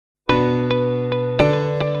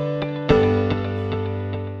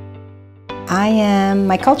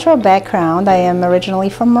My cultural background, I am originally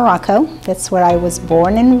from Morocco. That's where I was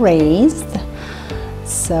born and raised.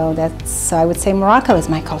 So I would say Morocco is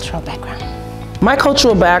my cultural background. My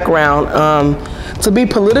cultural background, to be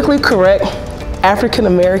politically correct, African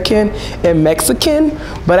American and Mexican,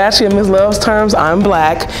 but actually in Ms. Love's terms, I'm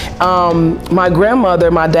black. My grandmother,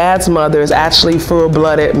 my dad's mother, is actually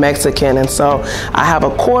full-blooded Mexican, and so I have a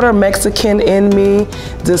quarter Mexican in me,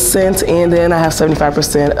 descent, and then I have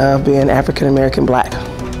 75% of being African American black.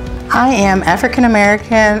 I am African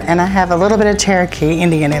American and I have a little bit of Cherokee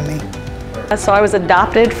Indian in me. So I was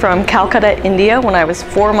adopted from Calcutta, India when I was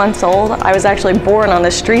 4 months old. I was actually born on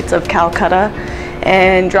the streets of Calcutta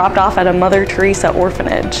and dropped off at a Mother Teresa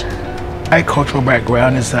orphanage. My cultural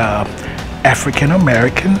background is African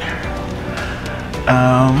American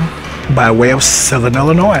by way of Southern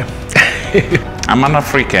Illinois. I'm an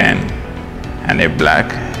African and a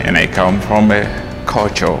black, and I come from a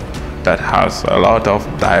culture that has a lot of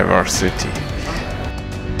diversity.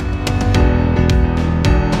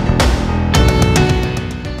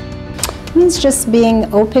 It means just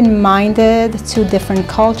being open-minded to different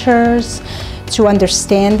cultures, to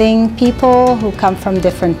understanding people who come from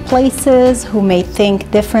different places, who may think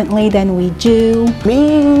differently than we do.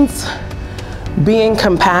 Means being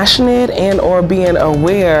compassionate and or being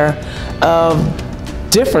aware of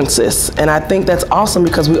differences, and I think that's awesome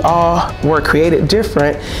because we all were created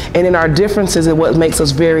different, and in our differences is what makes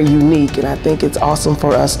us very unique, and I think it's awesome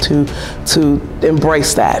for us to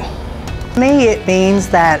embrace that. For me, it means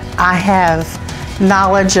that I have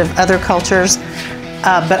knowledge of other cultures,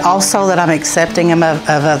 but also that I'm accepting of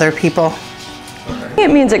other people. It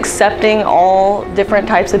means accepting all different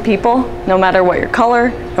types of people, no matter what your color,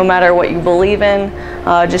 no matter what you believe in,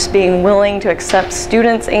 just being willing to accept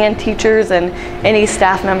students and teachers and any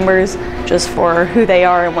staff members just for who they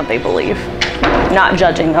are and what they believe, not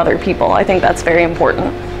judging other people. I think that's very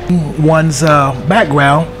important. One's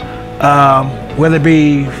background, whether it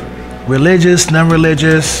be religious,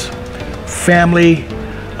 non-religious, family,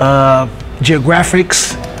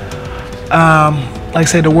 geographics. Like I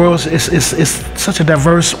said, the world is such a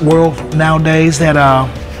diverse world nowadays that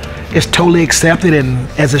it's totally accepted and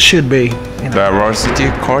as it should be. You know? Diversity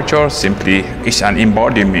culture simply is an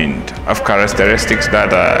embodiment of characteristics that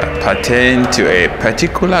pertain to a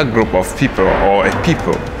particular group of people or a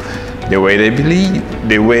people. The way they believe,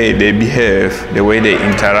 the way they behave, the way they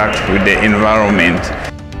interact with the environment.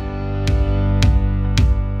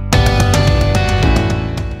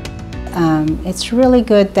 It's really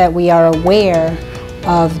good that we are aware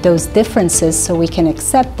of those differences so we can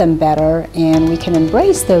accept them better and we can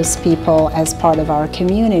embrace those people as part of our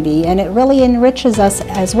community, and it really enriches us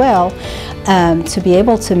as well to be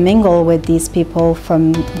able to mingle with these people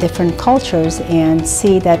from different cultures and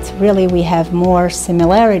see that really we have more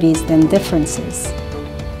similarities than differences.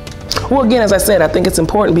 Well, again, as I said, I think it's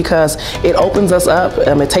important because it opens us up.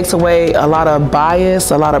 It takes away a lot of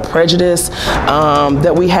bias, a lot of prejudice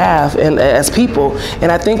that we have as people.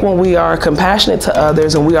 And I think when we are compassionate to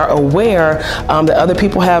others and we are aware that other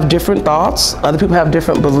people have different thoughts, other people have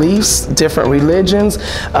different beliefs, different religions,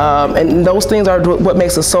 and those things are what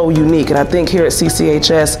makes us so unique. And I think here at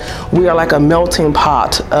CCHS, we are like a melting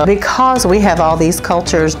pot. Because we have all these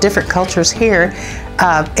cultures, different cultures here,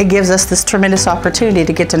 it gives us this tremendous opportunity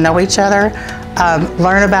to get to know each other,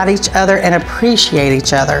 learn about each other, and appreciate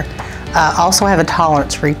each other. Also have a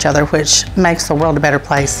tolerance for each other, which makes the world a better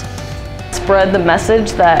place. Spread the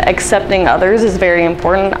message that accepting others is very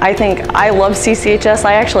important. I think I love CCHS.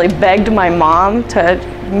 I actually begged my mom to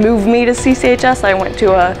move me to CCHS. I went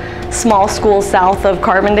to a small school south of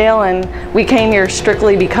Carbondale, and we came here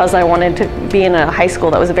strictly because I wanted to be in a high school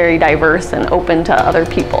that was very diverse and open to other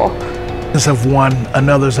people. Of one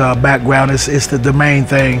another's background is the main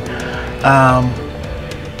thing.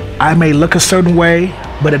 I may look a certain way,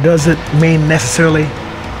 but it doesn't mean necessarily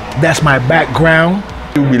that's my background.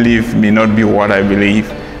 You believe may not be what I believe,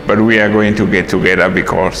 but we are going to get together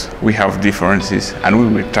because we have differences and we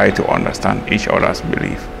will try to understand each other's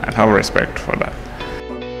belief and have respect for that.